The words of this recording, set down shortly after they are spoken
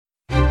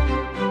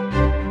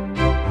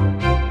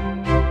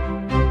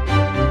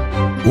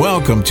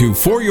Welcome to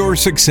For Your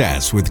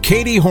Success with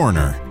Katie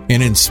Horner,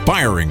 an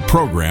inspiring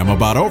program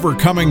about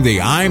overcoming the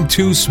I'm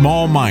too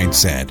small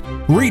mindset,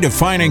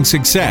 redefining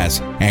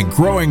success, and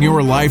growing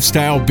your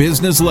lifestyle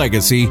business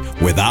legacy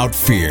without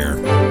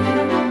fear.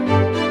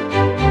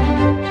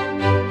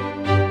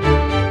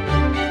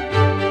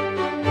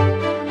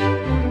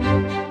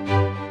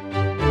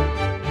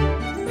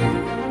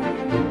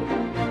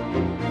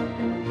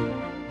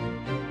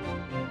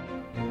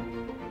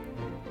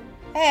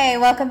 Hey,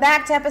 welcome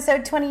back to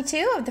episode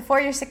 22 of the For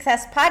Your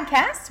Success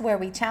podcast, where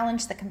we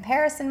challenge the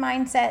comparison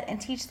mindset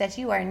and teach that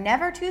you are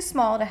never too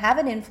small to have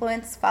an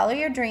influence, follow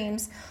your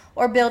dreams,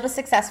 or build a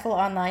successful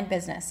online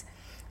business.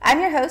 I'm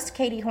your host,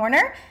 Katie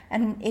Horner,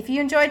 and if you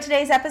enjoyed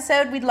today's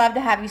episode, we'd love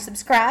to have you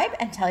subscribe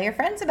and tell your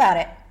friends about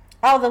it.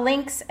 All the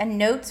links and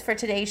notes for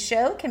today's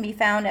show can be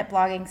found at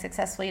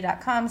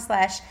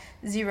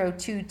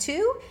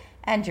bloggingsuccessfully.com/022,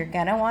 and you're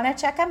going to want to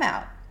check them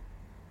out.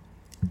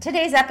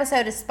 Today's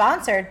episode is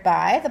sponsored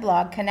by the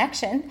Blog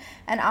Connection,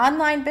 an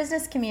online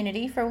business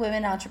community for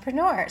women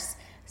entrepreneurs,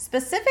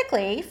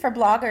 specifically for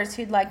bloggers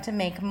who'd like to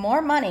make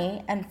more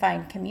money and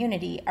find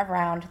community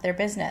around their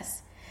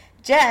business.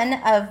 Jen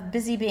of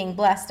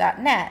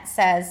BusyBeingBlessed.net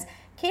says,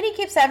 Katie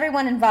keeps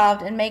everyone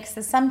involved and makes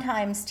the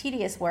sometimes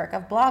tedious work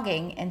of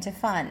blogging into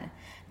fun.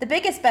 The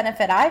biggest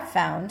benefit I've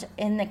found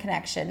in the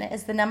connection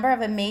is the number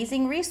of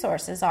amazing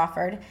resources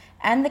offered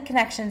and the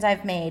connections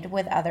I've made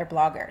with other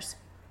bloggers.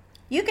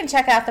 You can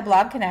check out the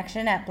Blog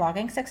Connection at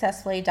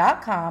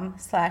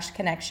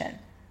bloggingsuccessfully.com/connection.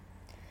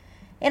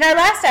 In our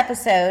last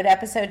episode,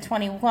 episode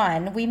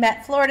 21, we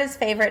met Florida's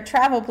favorite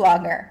travel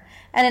blogger.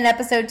 And in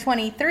episode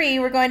 23,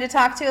 we're going to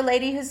talk to a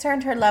lady who's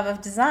turned her love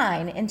of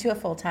design into a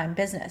full-time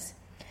business.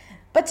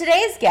 But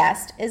today's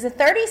guest is a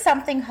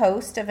 30-something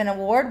host of an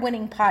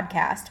award-winning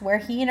podcast where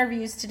he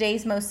interviews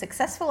today's most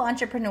successful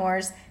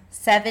entrepreneurs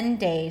 7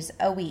 days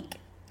a week.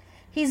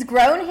 He's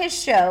grown his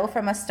show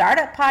from a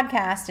startup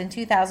podcast in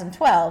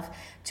 2012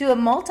 to a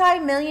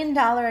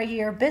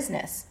multi-million-dollar-a-year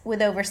business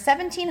with over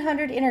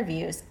 1,700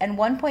 interviews and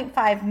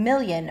 1.5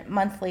 million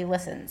monthly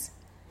listens.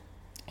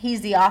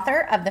 He's the author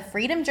of the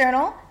Freedom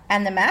Journal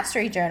and the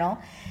Mastery Journal,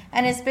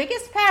 and his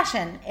biggest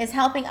passion is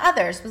helping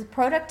others with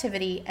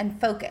productivity and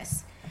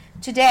focus.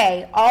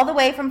 Today, all the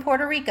way from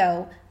Puerto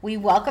Rico, we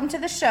welcome to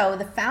the show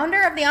the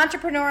founder of the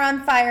Entrepreneur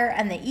on Fire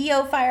and the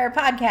EO Fire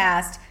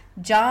podcast,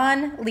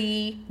 John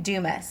Lee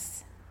Dumas.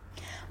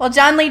 Well,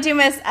 John Lee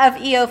Dumas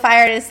of EO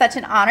Fire, it is such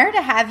an honor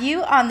to have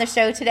you on the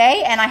show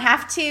today. And I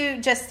have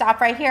to just stop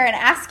right here and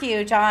ask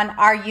you, John,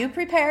 are you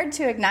prepared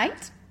to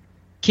ignite?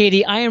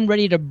 Katie, I am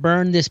ready to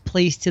burn this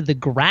place to the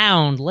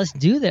ground. Let's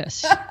do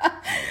this.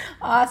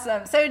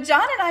 Awesome. So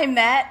John and I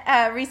met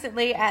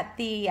recently at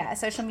the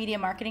Social Media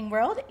Marketing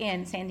World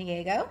in San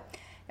Diego.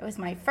 It was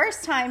my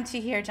first time to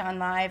hear John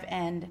live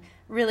and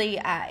really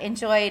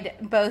enjoyed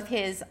both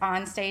his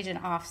on-stage and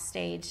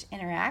off-stage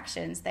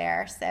interactions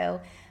there.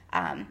 So,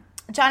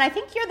 John, I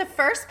think you're the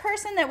first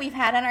person that we've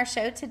had on our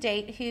show to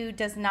date who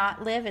does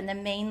not live in the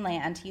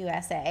mainland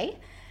USA.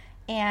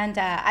 And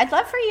I'd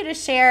love for you to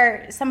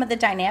share some of the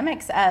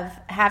dynamics of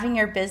having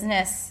your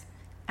business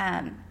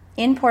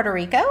in Puerto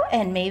Rico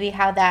and maybe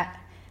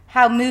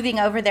how moving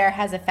over there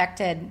has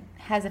affected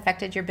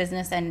your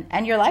business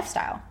and your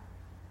lifestyle.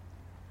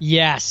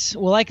 Yes.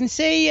 Well, I can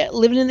say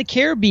living in the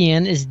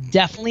Caribbean is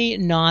definitely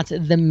not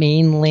the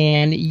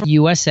mainland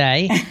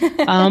USA.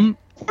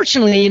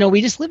 Fortunately,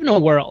 we just live in a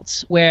world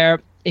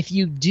where if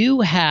you do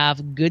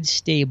have good,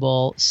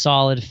 stable,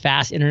 solid,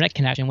 fast internet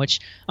connection, which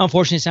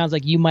unfortunately sounds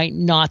like you might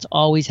not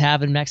always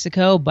have in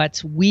Mexico,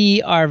 but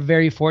we are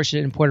very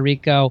fortunate in Puerto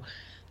Rico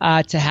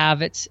to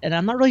have it. And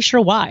I'm not really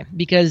sure why,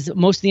 because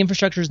most of the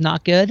infrastructure is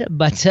not good,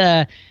 but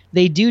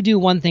they do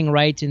one thing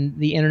right, and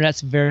the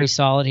internet's very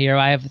solid here.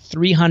 I have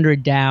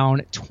 300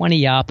 down,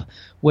 20 up,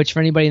 which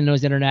for anybody that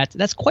knows internet,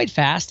 that's quite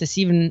fast. It's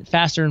even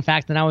faster, in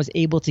fact, than I was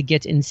able to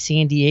get in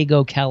San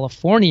Diego,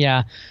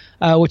 California,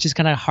 which is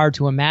kind of hard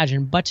to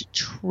imagine, but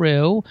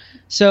true.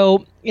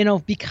 So,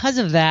 because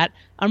of that,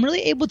 I'm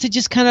really able to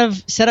just kind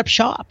of set up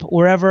shop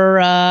wherever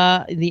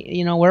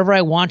wherever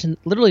I want,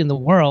 literally in the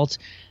world,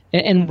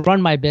 and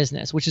run my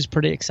business, which is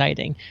pretty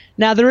exciting.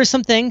 Now, there are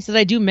some things that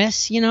I do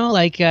miss,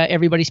 like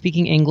everybody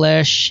speaking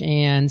English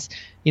and,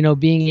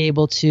 being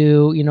able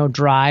to,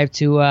 drive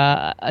to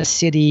a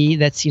city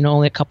that's,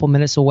 only a couple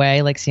minutes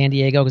away, like San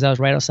Diego, because I was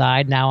right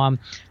outside. Now I'm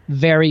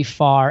very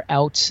far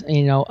out,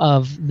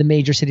 of the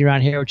major city around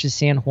here, which is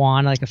San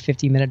Juan, like a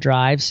 50-minute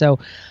drive. So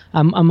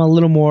I'm a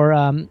little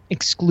more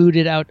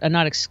excluded out,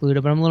 not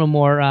excluded, but I'm a little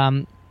more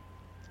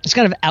it's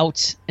kind of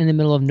out in the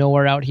middle of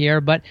nowhere out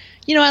here, but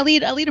I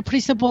lead a pretty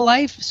simple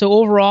life. So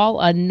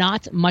overall,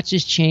 not much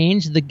has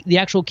changed. The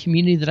actual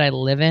community that I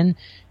live in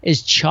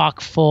is chock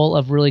full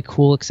of really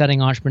cool,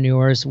 exciting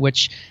entrepreneurs,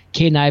 which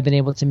Kate and I have been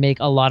able to make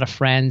a lot of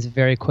friends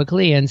very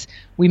quickly, and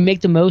we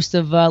make the most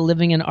of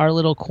living in our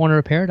little corner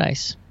of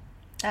paradise.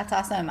 That's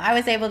awesome. I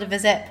was able to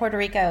visit Puerto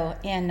Rico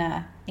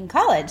in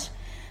college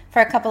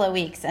for a couple of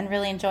weeks and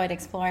really enjoyed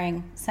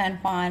exploring San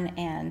Juan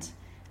and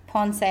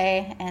Ponce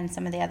and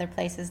some of the other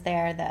places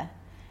there.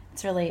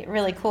 It's really,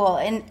 really cool.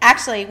 And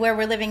actually, where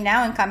we're living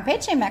now in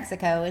Campeche,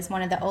 Mexico, is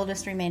one of the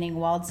oldest remaining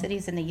walled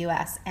cities in the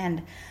U.S.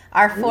 And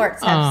our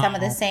forts have some of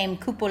the same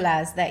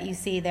cupolas that you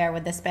see there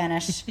with the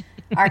Spanish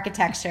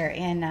architecture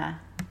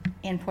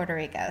in Puerto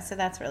Rico. So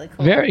that's really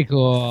cool. Very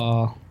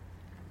cool.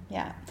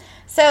 Yeah.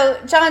 So,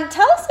 John,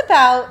 tell us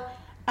about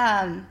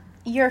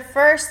your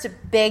first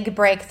big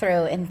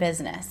breakthrough in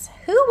business.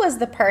 Who was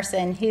the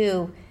person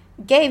who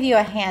gave you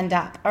a hand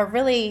up, or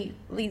really,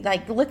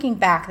 like, looking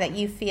back, that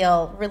you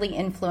feel really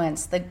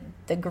influenced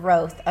the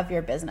growth of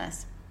your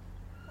business?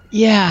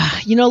 Yeah,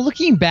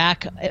 looking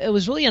back, it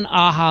was really an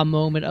aha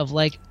moment of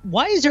like,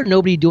 why is there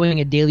nobody doing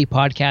a daily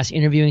podcast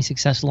interviewing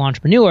successful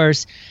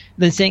entrepreneurs,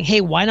 then saying, hey,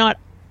 why not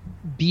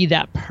be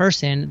that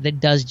person that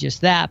does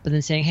just that, but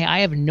then saying, hey, I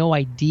have no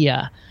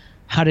idea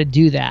how to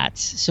do that.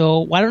 So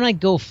why don't I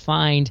go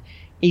find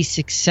a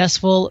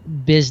successful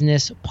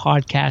business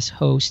podcast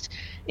host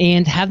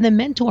and have them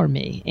mentor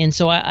me? And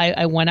so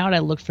I went out, I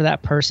looked for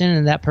that person,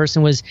 and that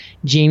person was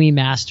Jamie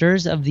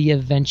Masters of The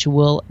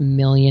Eventual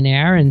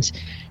Millionaire. And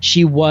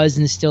she was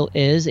and still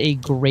is a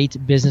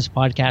great business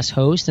podcast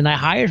host. And I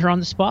hired her on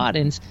the spot.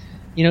 And,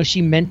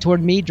 she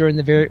mentored me during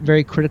the very,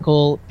 very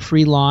critical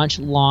pre-launch,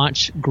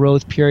 launch,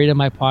 growth period of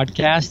my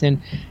podcast.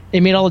 And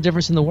it made all the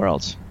difference in the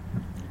world.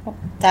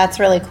 That's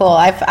really cool.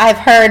 I've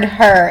heard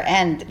her,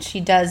 and she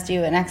does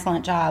do an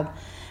excellent job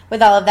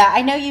with all of that.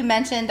 I know you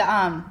mentioned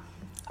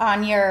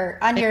on your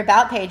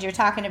about page, you're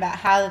talking about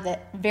how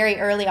that very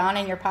early on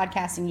in your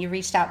podcasting, you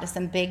reached out to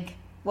some big,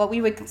 what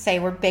we would say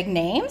were big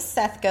names,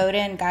 Seth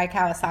Godin, Guy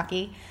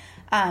Kawasaki.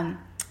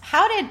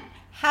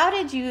 How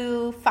did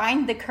you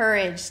find the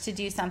courage to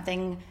do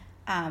something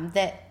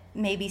that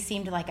maybe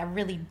seemed like a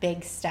really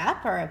big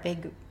step or a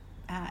big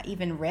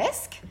even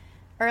risk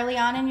early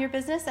on in your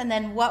business? And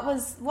then what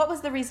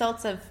was the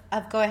results of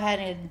go ahead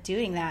and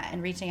doing that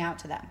and reaching out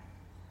to them?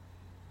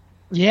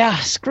 Yeah,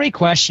 it's great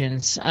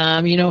questions.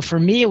 For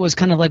me, it was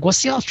kind of like,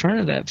 what's the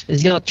alternative?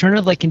 Is the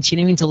alternative like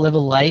continuing to live a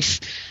life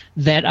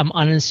that I'm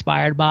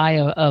uninspired by,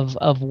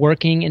 of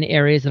working in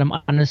areas that I'm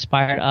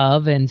uninspired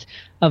of, and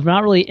of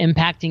not really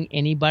impacting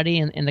anybody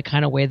in the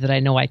kind of way that I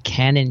know I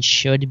can and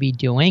should be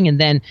doing? And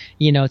then,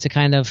 to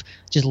kind of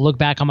just look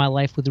back on my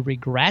life with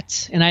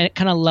regret. And I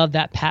kind of love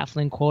that Pat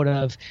Flynn quote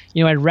of,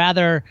 I'd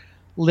rather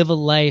live a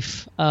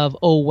life of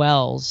oh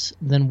wells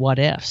than what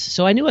ifs.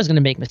 So I knew I was going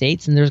to make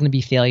mistakes, and there's going to be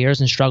failures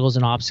and struggles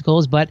and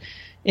obstacles, but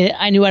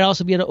I knew I'd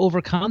also be able to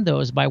overcome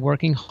those by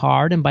working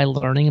hard and by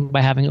learning and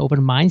by having an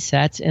open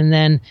mindset. And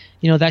then,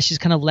 that's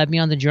just kind of led me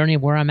on the journey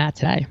of where I'm at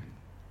today.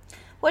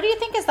 What do you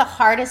think is the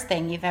hardest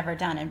thing you've ever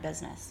done in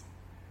business?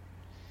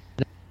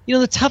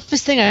 The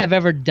toughest thing I've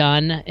ever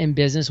done in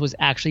business was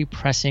actually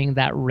pressing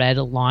that red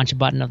launch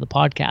button of the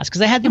podcast,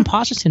 because I had the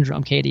imposter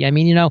syndrome, Katie. I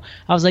mean, I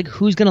was like,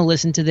 who's going to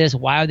listen to this?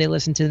 Why are they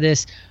listening to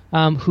this?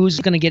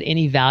 Who's going to get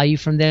any value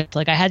from this?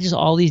 Like, I had just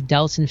all these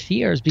doubts and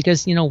fears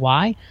because,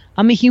 why?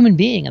 I'm a human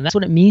being, and that's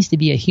what it means to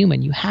be a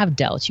human. You have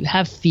doubts, you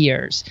have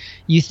fears.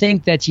 You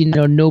think that,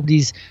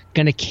 nobody's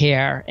going to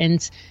care.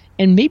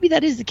 And maybe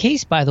that is the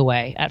case, by the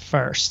way, at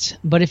first.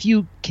 But if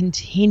you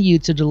continue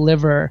to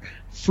deliver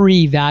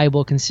free,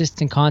 valuable,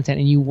 consistent content,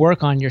 and you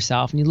work on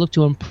yourself and you look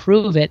to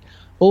improve it,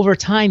 over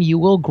time you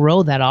will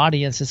grow that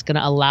audience. It's going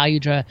to allow you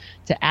to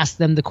ask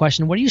them the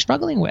question, what are you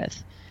struggling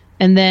with?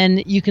 And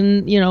then you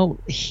can,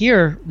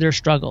 hear their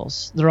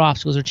struggles, their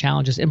obstacles or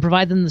challenges, and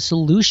provide them the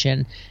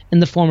solution in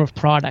the form of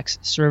products,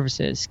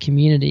 services,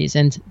 communities.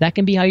 And that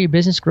can be how your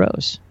business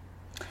grows.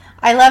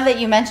 I love that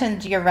you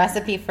mentioned your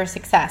recipe for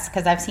success,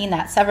 because I've seen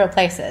that several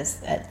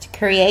places, to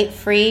create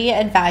free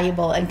and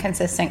valuable and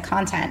consistent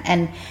content.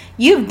 And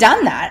you've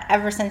done that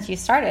ever since you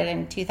started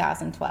in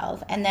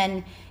 2012. And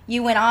then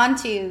you went on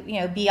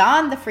to,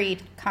 beyond the free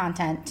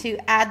content, to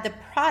add the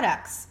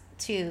products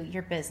to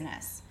your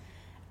business.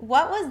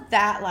 What was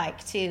that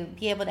like, to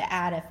be able to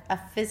add a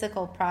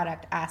physical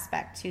product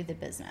aspect to the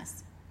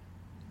business?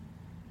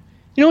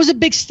 It was a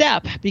big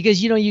step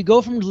because, you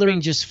go from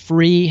delivering just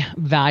free,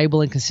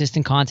 valuable, and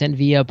consistent content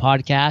via a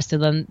podcast to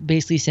then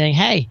basically saying,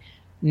 hey,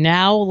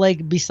 now,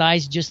 like,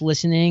 besides just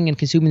listening and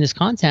consuming this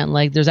content,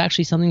 like, there's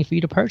actually something for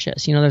you to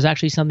purchase. There's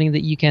actually something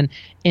that you can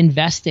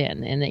invest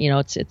in. And,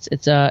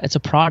 it's a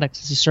product,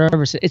 it's a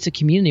service, it's a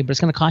community, but it's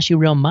going to cost you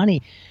real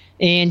money.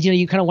 And,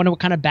 you kind of wonder what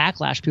kind of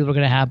backlash people are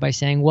going to have by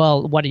saying,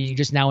 well, what, are you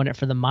just now in it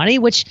for the money?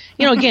 Which,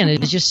 again,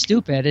 it's just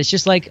stupid. It's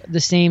just like the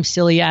same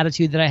silly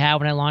attitude that I had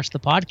when I launched the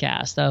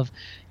podcast of,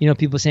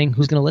 people saying,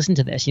 who's going to listen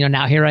to this?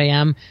 Now here I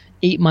am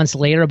 8 months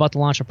later about to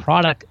launch a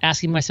product,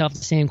 asking myself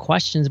the same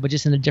questions, but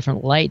just in a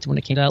different light when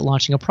it came to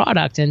launching a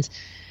product. And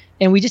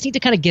we just need to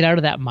kind of get out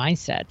of that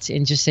mindset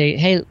and just say,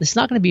 hey, it's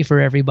not going to be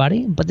for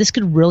everybody, but this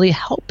could really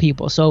help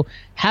people. So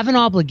have an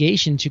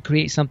obligation to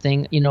create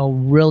something,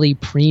 really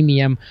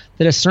premium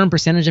that a certain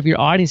percentage of your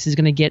audience is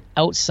going to get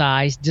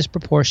outsized,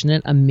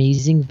 disproportionate,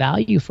 amazing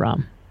value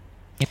from.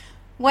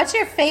 What's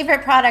your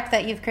favorite product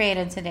that you've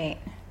created to date?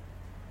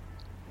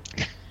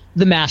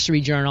 The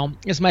Mastery Journal.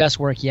 It's my best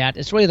work yet.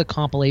 It's really the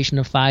compilation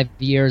of 5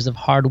 years of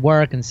hard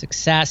work and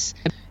success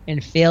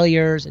and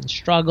failures and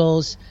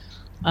struggles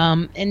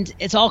And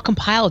it's all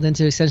compiled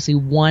into essentially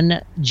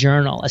one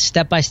journal, a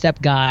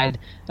step-by-step guide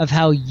of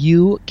how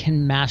you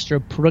can master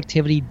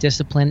productivity,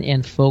 discipline,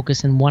 and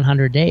focus in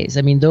 100 days.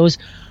 I mean, those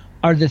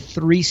are the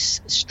three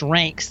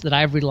strengths that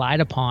I've relied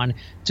upon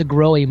to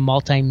grow a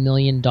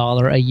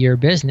multi-million-dollar a year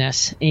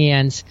business.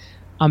 And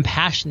I'm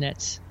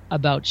passionate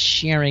about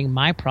sharing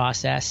my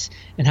process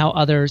and how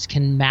others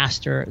can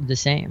master the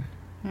same.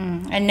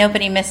 And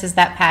nobody misses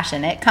that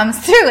passion. It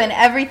comes through in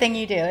everything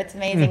you do. It's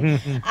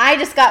amazing. I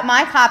just got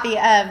my copy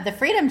of the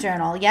Freedom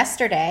Journal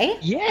yesterday.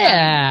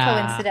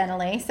 Yeah.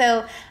 Coincidentally.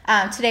 So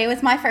today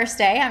was my first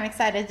day. I'm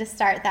excited to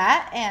start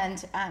that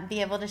and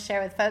be able to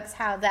share with folks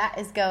how that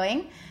is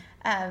going.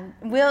 And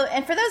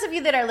for those of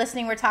you that are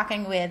listening, we're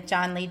talking with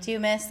John Lee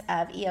Dumas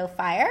of EO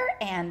Fire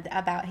and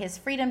about his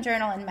Freedom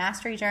Journal and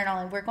Mastery Journal.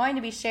 And we're going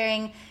to be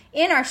sharing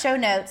in our show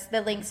notes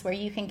the links where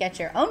you can get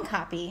your own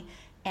copy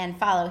and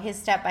follow his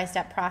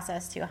step-by-step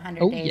process to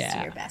 100 days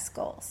to your best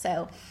goal.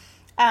 So,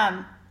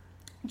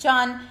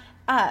 John,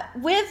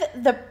 with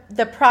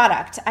the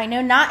product, I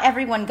know not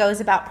everyone goes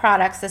about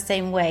products the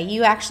same way.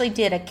 You actually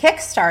did a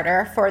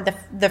Kickstarter for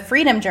the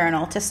Freedom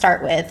Journal to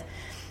start with.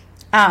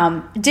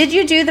 Did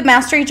you do the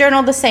Mastery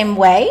Journal the same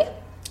way?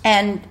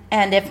 And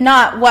if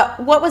not,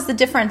 what was the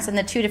difference in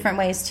the two different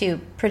ways to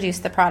produce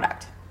the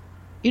product?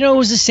 It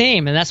was the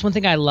same. And that's one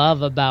thing I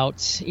love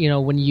about,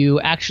 when you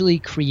actually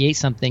create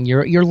something,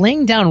 you're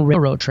laying down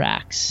railroad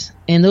tracks.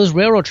 And those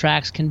railroad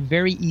tracks can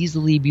very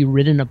easily be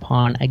ridden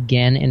upon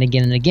again and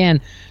again and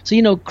again.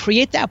 So,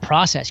 create that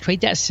process,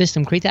 create that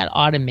system, create that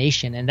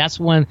automation. And that's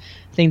one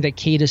thing that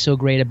Kate is so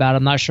great about.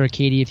 I'm not sure,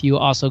 Katie, if you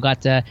also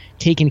got to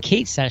take in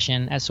Kate's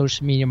session at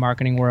Social Media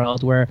Marketing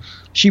World, where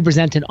she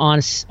presented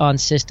on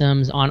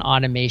systems, on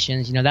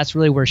automations. That's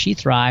really where she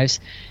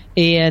thrives.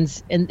 And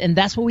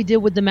that's what we did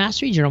with the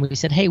Mastery Journal. We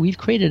said, hey, we've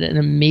created an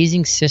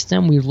amazing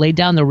system. We've laid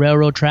down the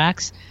railroad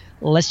tracks.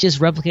 Let's just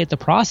replicate the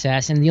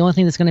process. And the only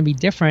thing that's going to be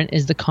different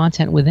is the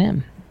content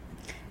within.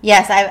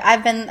 Yes,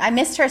 I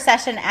missed her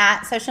session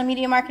at Social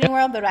Media Marketing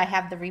World, but I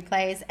have the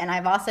replays, and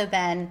I've also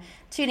been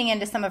tuning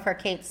into some of her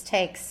Kate's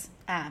Takes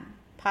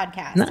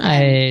podcast.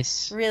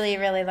 Nice. Really,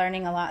 really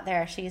learning a lot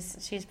there.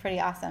 She's pretty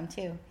awesome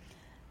too.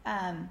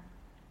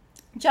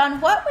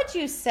 John, what would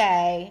you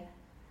say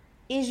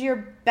is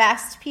your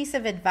best piece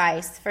of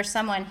advice for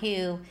someone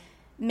who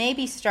may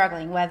be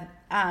struggling with,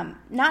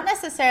 not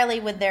necessarily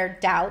with their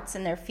doubts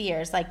and their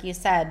fears, like you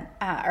said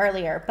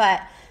earlier,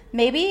 but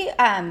maybe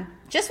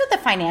just with the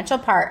financial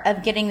part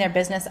of getting their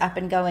business up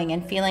and going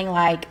and feeling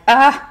like,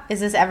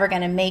 is this ever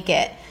going to make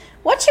it?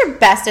 What's your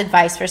best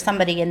advice for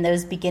somebody in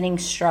those beginning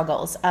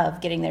struggles of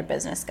getting their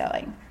business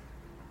going?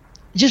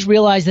 Just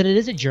realize that it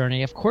is a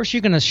journey. Of course,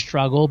 you're going to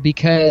struggle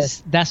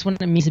because that's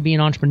what it means to be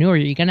an entrepreneur.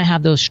 You're going to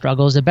have those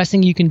struggles. The best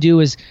thing you can do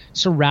is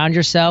surround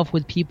yourself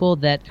with people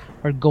that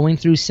are going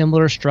through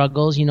similar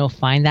struggles.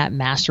 Find that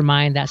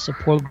mastermind, that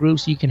support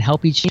group so you can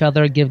help each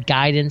other, give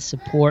guidance,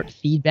 support,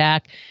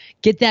 feedback.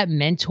 Get that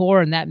mentor,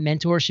 and that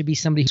mentor should be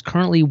somebody who's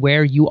currently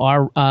where you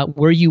are,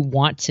 where you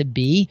want to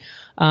be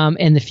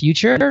in the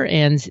future.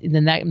 And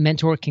then that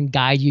mentor can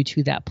guide you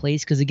to that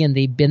place because, again,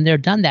 they've been there,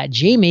 done that.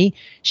 Jamie,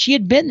 she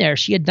had been there.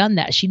 She had done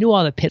that. She knew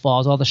all the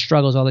pitfalls, all the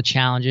struggles, all the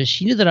challenges.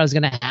 She knew that I was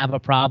going to have a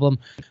problem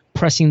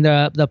pressing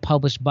the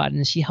publish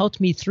button. She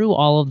helped me through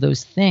all of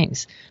those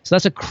things. So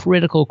that's a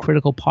critical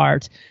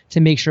part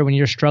to make sure when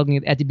you're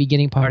struggling at the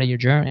beginning part of your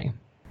journey.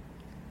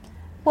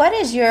 What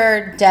is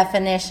your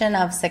definition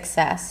of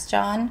success,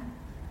 John?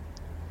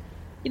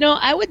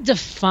 I would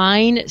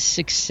define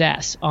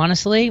success,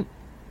 honestly,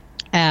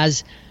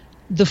 as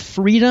the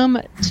freedom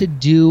to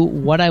do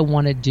what I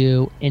want to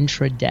do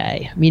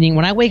intraday. Meaning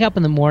when I wake up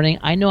in the morning,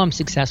 I know I'm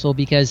successful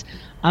because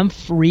I'm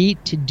free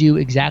to do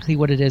exactly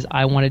what it is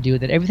I want to do.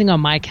 That everything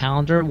on my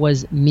calendar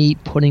was me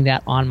putting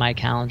that on my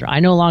calendar. I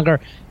no longer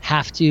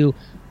have to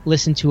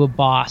listen to a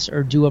boss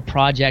or do a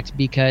project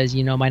because,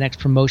 my next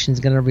promotion is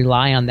going to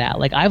rely on that.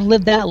 Like, I've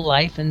lived that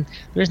life and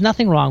there's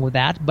nothing wrong with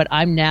that, but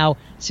I'm now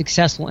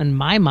successful in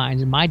my mind,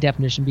 in my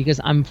definition,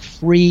 because I'm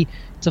free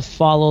to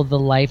follow the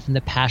life and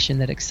the passion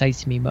that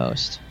excites me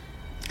most.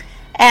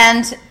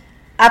 And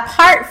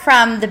apart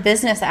from the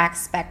business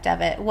aspect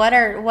of it, what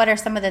are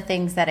some of the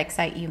things that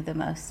excite you the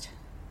most?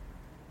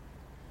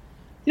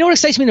 What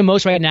excites me the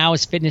most right now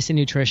is fitness and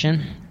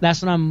nutrition.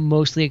 That's what I'm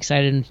mostly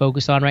excited and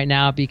focused on right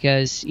now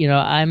because,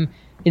 I'm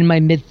in my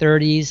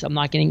mid-30s. I'm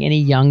not getting any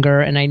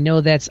younger. And I know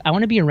that I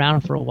want to be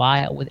around for a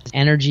while with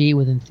energy,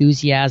 with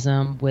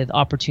enthusiasm, with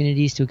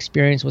opportunities to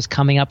experience what's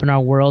coming up in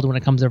our world when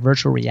it comes to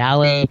virtual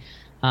reality,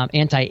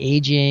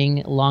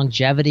 anti-aging,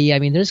 longevity. I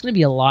mean, there's going to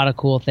be a lot of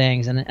cool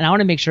things. And I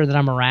want to make sure that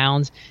I'm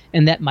around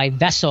and that my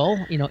vessel,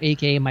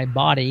 AKA my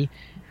body,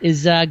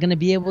 is going to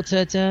be able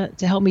to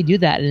help me do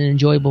that in an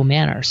enjoyable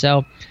manner.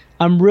 So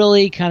I'm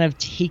really kind of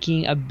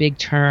taking a big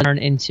turn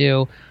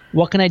into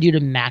what can I do to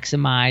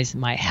maximize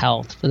my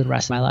health for the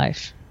rest of my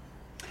life.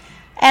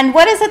 And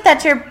what is it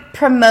that you're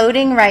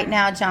promoting right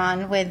now,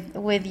 John,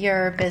 with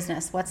your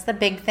business? What's the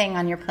big thing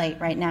on your plate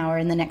right now or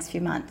in the next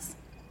few months?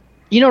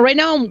 Right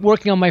now I'm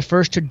working on my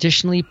first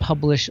traditionally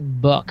published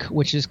book,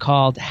 which is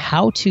called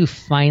How to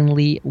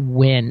Finally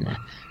Win.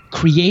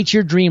 Create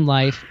your dream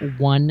life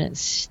one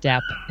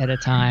step at a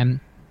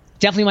time.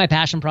 Definitely my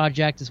passion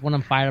project. Is what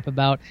I'm fired up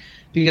about,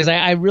 because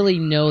I really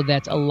know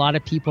that a lot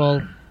of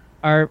people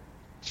are,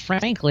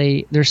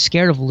 frankly, they're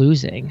scared of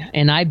losing.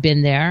 And I've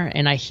been there,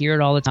 and I hear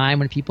it all the time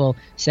when people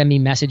send me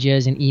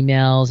messages and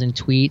emails and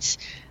tweets.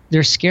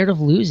 They're scared of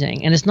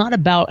losing. And it's not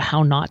about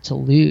how not to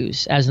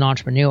lose as an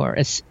entrepreneur.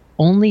 It's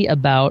only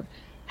about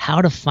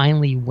how to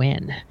finally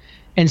win.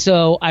 And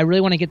so I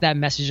really want to get that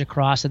message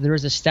across, that there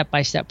is a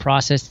step-by-step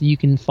process that you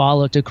can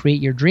follow to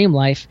create your dream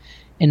life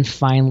and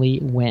finally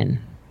win.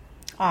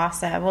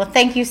 Awesome. Well,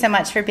 thank you so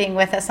much for being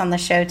with us on the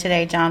show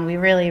today, John. We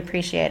really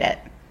appreciate it.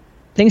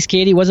 Thanks,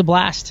 Katie. It was a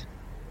blast.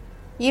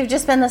 You've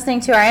just been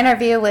listening to our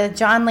interview with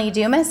John Lee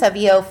Dumas of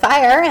EO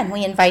Fire, and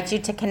we invite you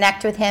to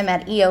connect with him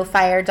at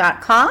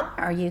eofire.com,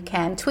 or you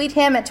can tweet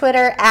him at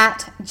Twitter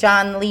at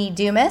John Lee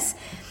Dumas.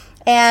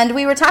 And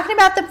we were talking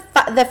about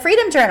the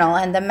Freedom Journal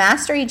and the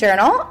Mastery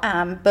Journal,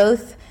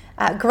 both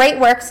great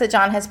works that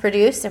John has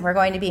produced, and we're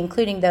going to be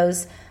including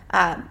those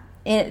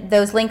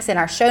links in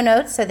our show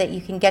notes so that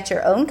you can get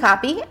your own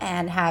copy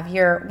and have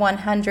your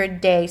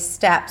 100-day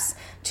steps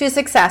to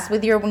success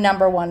with your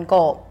number one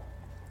goal.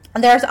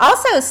 There's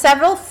also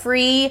several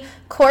free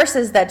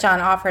courses that John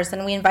offers,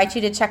 and we invite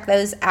you to check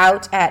those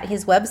out at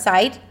his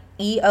website,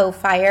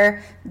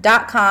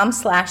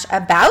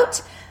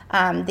 eofire.com/about.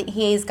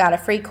 He's got a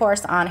free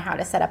course on how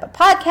to set up a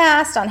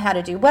podcast, on how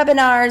to do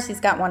webinars. He's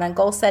got one on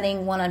goal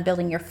setting, one on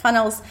building your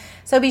funnels.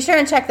 So be sure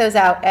and check those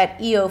out at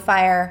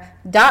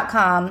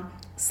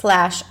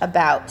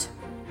eofire.com/about.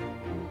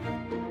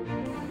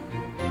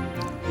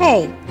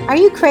 Hey, are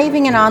you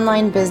craving an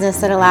online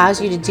business that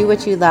allows you to do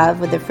what you love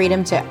with the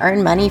freedom to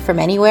earn money from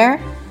anywhere?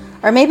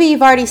 Or maybe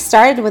you've already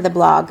started with a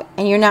blog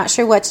and you're not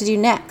sure what to do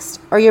next,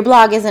 or your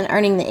blog isn't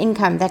earning the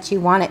income that you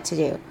want it to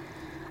do.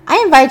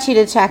 I invite you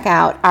to check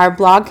out our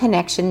Blog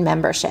Connection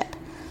membership.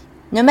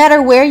 No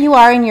matter where you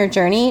are in your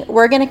journey,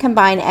 we're going to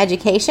combine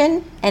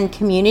education and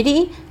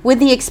community with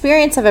the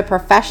experience of a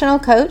professional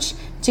coach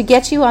to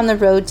get you on the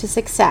road to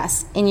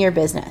success in your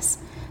business.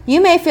 You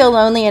may feel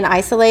lonely and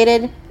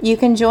isolated. You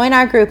can join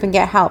our group and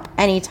get help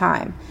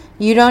anytime.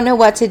 You don't know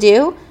what to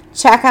do?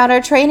 Check out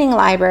our training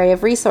library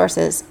of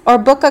resources or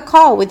book a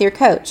call with your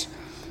coach.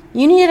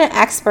 You need an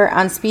expert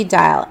on speed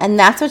dial, and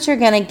that's what you're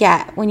going to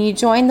get when you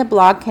join the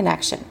Blog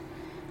Connection.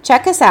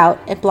 Check us out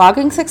at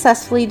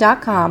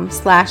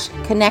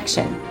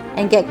bloggingsuccessfully.com/connection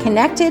and get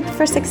connected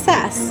for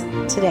success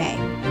today.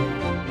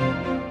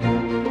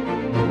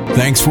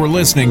 Thanks for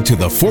listening to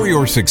the For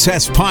Your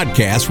Success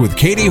podcast with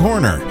Katie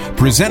Horner,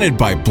 presented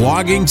by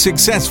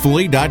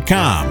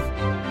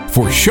bloggingsuccessfully.com.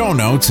 For show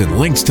notes and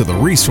links to the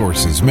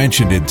resources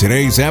mentioned in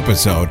today's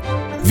episode,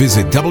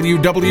 visit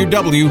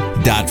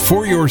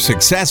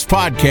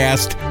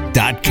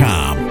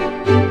www.foryoursuccesspodcast.com.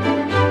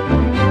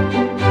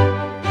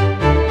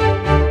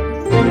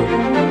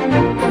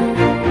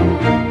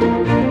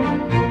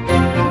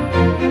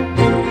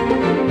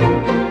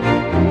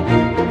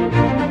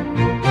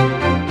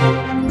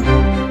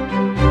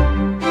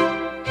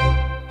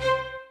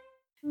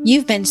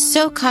 You've been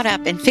so caught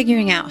up in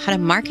figuring out how to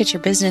market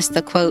your business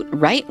the, quote,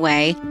 right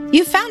way,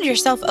 you've found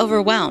yourself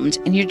overwhelmed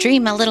and your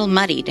dream a little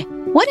muddied.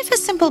 What if a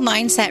simple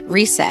mindset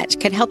reset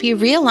could help you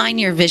realign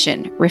your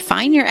vision,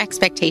 refine your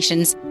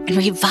expectations, and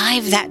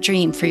revive that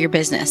dream for your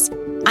business?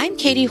 I'm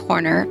Katie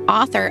Horner,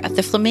 author of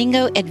The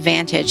Flamingo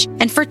Advantage,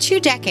 and for 2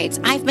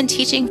 decades, I've been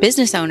teaching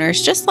business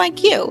owners just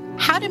like you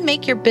how to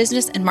make your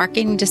business and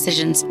marketing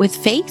decisions with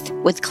faith,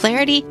 with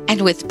clarity,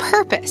 and with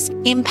purpose,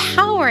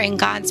 empowering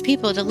God's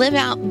people to live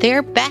out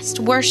their best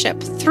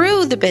worship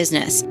through the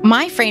business.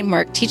 My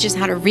framework teaches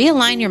how to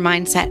realign your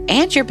mindset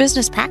and your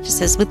business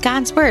practices with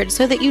God's Word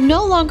so that you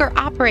no longer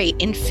operate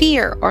in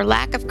fear or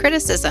lack of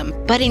criticism,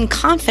 but in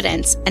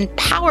confidence and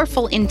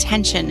powerful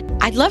intention.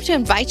 I'd love to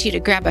invite you to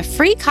grab a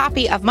free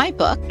copy of my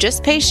book,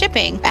 just pay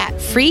shipping, at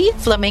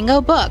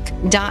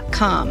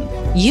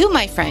freeflamingobook.com. You,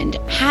 my friend,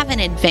 have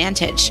an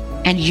advantage,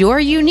 and your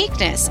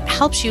uniqueness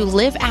helps you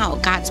live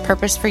out God's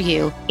purpose for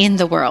you in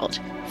the world.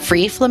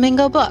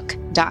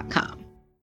 freeflamingobook.com.